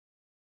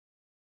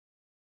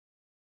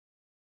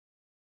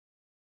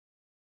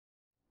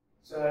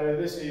So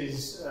this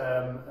is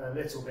a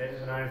little bit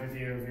of an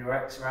overview of your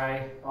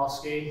X-ray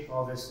OSCE.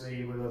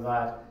 Obviously we'll have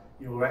had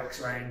your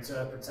X-ray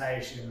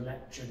interpretation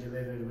lecture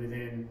delivered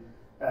within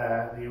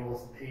the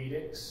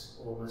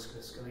orthopaedics or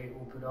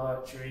musculoskeletal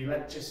podiatry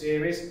lecture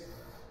series,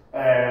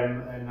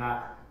 and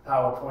that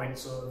PowerPoint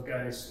sort of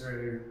goes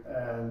through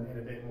in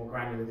a bit more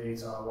granular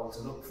detail what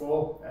to look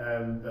for,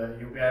 but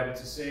you'll be able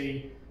to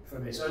see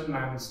from this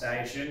unmanned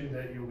station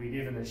that you'll be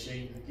given a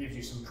sheet that gives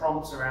you some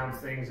prompts around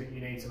things that you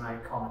need to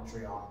make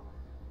commentary on.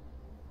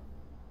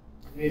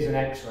 Here's an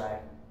X-ray.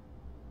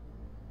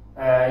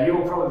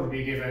 You'll probably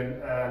be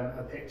given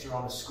a picture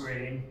on a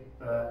screen,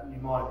 but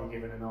you might be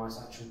given a nice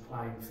actual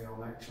plain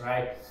film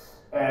X-ray.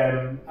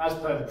 As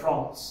per the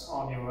prompts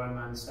on your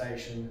unmanned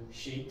station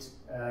sheet,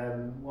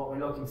 what we're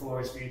looking for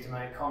is for you to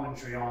make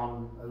commentary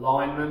on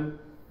alignment.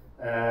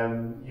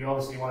 You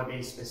obviously want to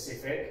be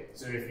specific,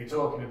 so if you're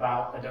talking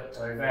about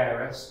adductor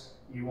varus,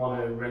 you want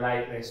to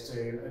relate this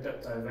to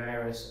adductor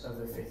varus of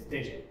the 5th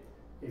digit.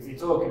 If you're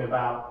talking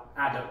about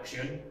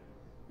adduction,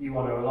 you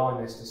want to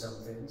align this to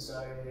something,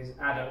 so it is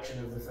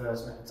adduction of the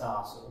first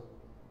metatarsal.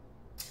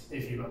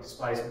 If you've got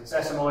displacement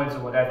sesamoids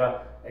or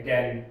whatever,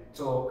 again,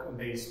 talk and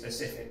be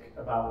specific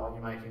about what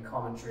you're making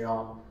commentary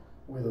on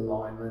with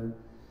alignment.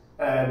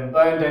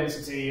 Bone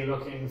density, you're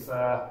looking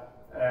for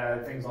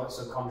things like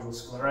subchondral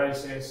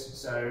sclerosis,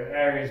 so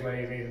areas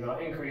where you've either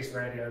got increased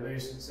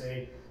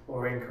radiolucency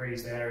or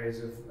increased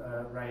areas of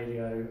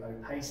radio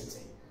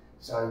opacity.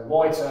 So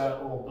whiter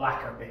or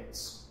blacker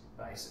bits,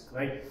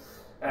 basically.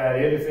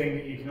 The other thing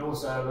that you can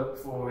also look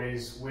for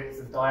is width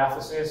of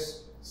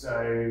diaphysis,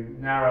 so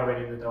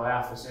narrowing in the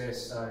diaphysis,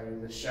 so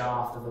the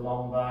shaft of the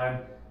long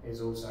bone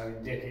is also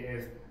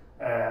indicative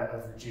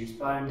of reduced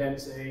bone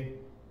density.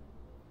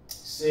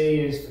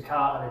 C is for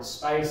cartilage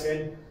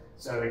spacing,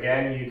 so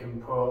again you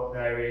can put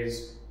there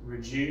is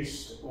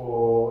reduced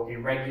or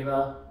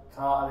irregular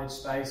cartilage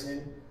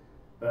spacing,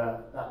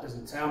 but that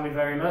doesn't tell me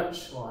very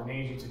much. What I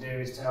need you to do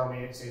is tell me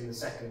it's in the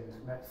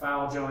 2nd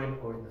metatarsal joint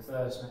or in the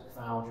 1st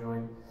metatarsal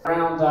joint.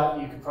 Around that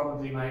you could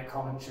probably make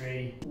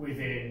commentary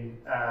within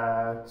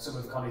some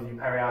of kind of your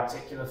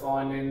periarticular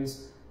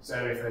findings.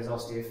 So if there's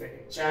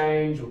osteophytic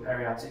change or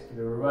periarticular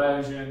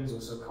erosions or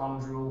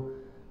subchondral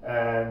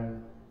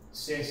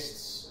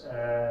cysts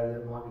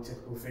that might be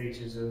typical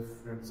features of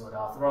rheumatoid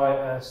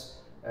arthritis,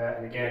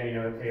 and again, you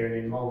know,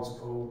 appearing in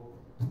multiple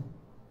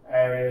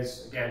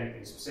areas, again,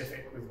 be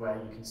specific with where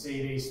you can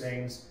see these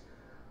things,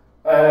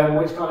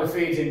 which kind of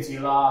feeds into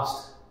your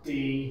last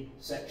D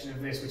section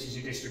of this, which is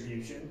your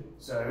distribution.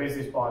 So is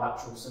this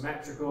bilateral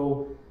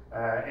symmetrical?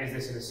 Is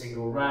this in a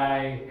single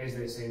ray? Is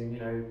this in, you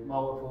know,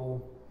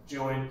 multiple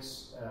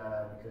joints?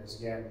 Because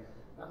again,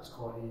 that's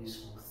quite a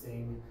useful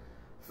thing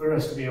for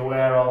us to be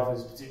aware of,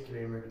 as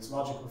particularly in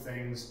rheumatological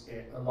things,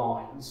 it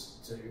aligns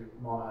to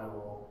mono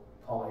or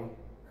poly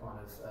kind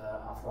of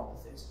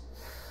arthropathies,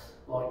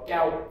 like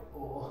gout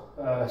or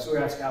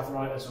psoriatic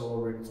arthritis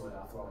or rheumatoid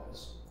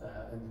arthritis,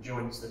 and the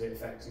joints that it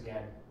affects,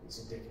 again, it's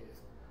indicative.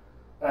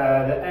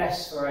 The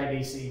S for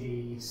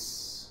ABCD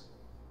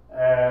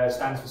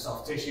stands for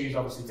soft tissues.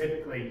 Obviously,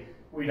 typically,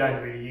 we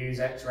don't really use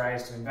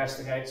X-rays to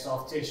investigate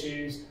soft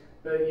tissues,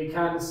 but you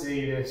can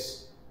see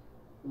this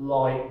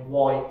light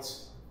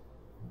white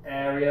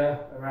area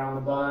around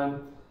the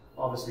bone.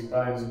 Obviously,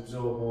 bones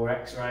absorb more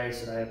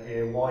X-rays, so they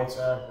appear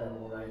whiter, they're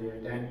more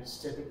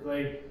radiodense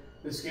typically.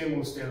 The skin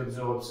will still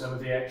absorb some of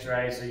the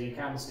X-rays, so you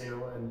can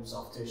still, and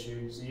soft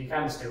tissue, so you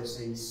can still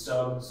see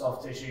some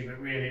soft tissue, but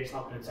really it's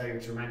not going to tell you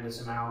a tremendous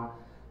amount.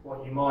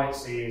 What you might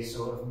see is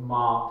sort of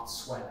marked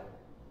swelling.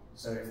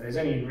 So if there's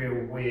any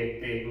real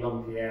weird, big,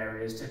 lumpy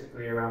areas,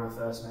 typically around the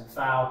 1st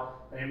metatarsal,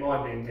 then it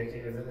might be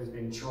indicative that there's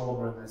been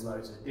trauma and there's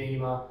loads of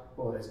edema,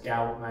 or there's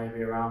gout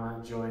maybe around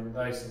that joint.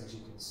 Those things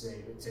you can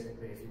see, but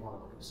typically if you want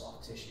to look at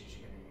soft tissues,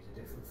 you're going to use a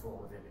different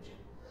form of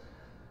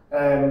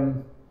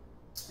imaging.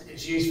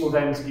 It's useful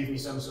then to give you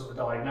some sort of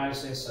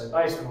diagnosis. So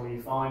based on all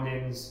your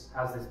findings,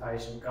 has this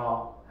patient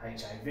got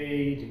HAV? Do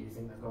you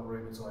think they've got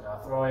rheumatoid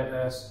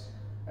arthritis?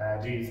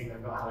 Do you think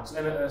they've got hallux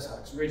limitus,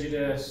 hallux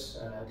rigidus?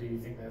 Do you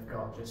think they've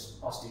got just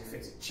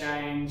osteophytic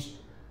change?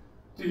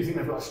 Do you think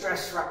they've got a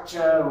stress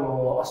fracture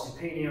or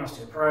osteopenia,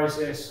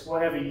 osteoporosis?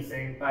 Whatever you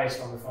think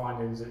based on the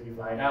findings that you've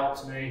laid out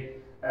to me.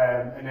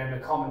 And then the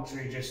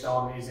commentary just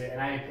on, is it an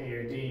AP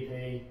or a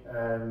DP?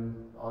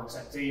 I'll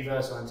accept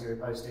either, so anterior,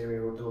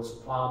 posterior or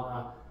dorsal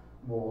plantar,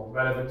 more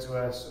relevant to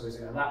us, or is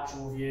it a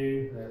lateral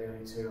view? They're the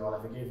only two I'll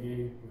ever give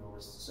you. You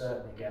always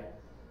certainly get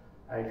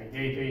AP,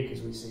 DP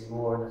because we see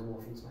more and there's more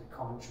for you to make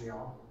commentary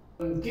on.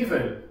 And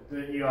given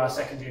that you are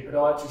second-year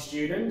podiatry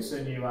students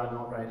and you are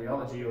not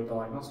radiology or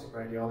diagnostic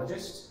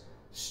radiologist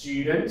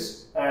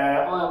students, I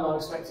am not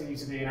expecting you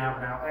to be an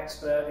out-and-out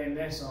expert in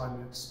this.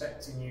 I'm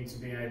expecting you to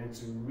be able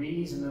to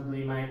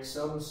reasonably make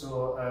some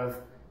sort of,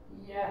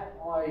 yeah,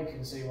 I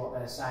can see what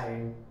they're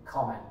saying,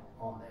 comment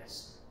on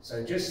this.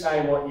 So just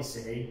say what you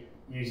see,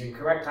 using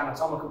correct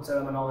anatomical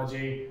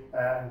terminology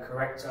and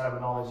correct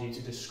terminology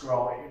to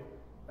describe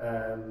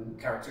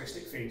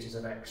characteristic features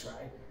of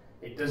X-ray.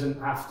 It doesn't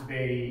have to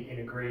be in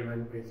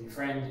agreement with your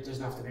friend, it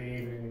doesn't have to be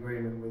even in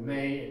agreement with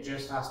me, it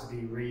just has to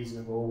be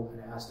reasonable and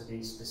it has to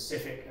be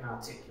specific and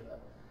articulate.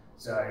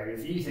 So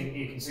if you think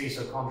you can see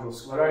subchondral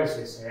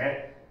sclerosis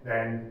here,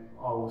 then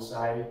I will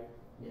say,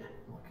 yeah,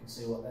 I can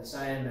see what they're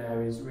saying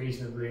there is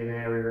reasonably an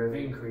area of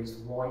increased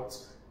white,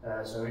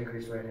 so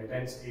increased radio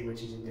density,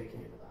 which is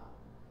indicative of that.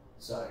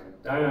 So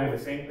don't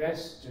overthink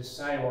this, just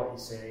say what you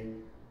see,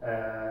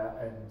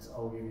 and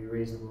I'll give you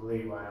reasonable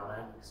leeway on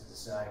it, because as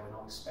I say, we're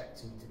not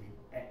expecting you to be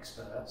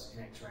experts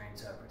in X-ray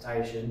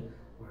interpretation.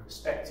 We're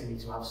expecting you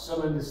to have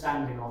some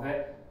understanding of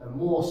it, and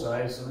more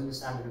so, some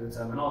understanding of the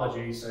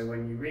terminology, so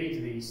when you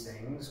read these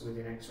things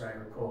within X-ray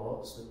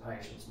reports that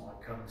patients might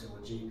come to or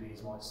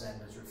GPs might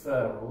send as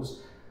referrals,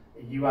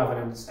 you have an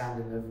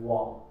understanding of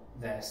what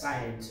they're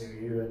saying to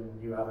you,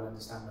 and you have an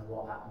understanding of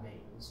what that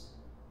means.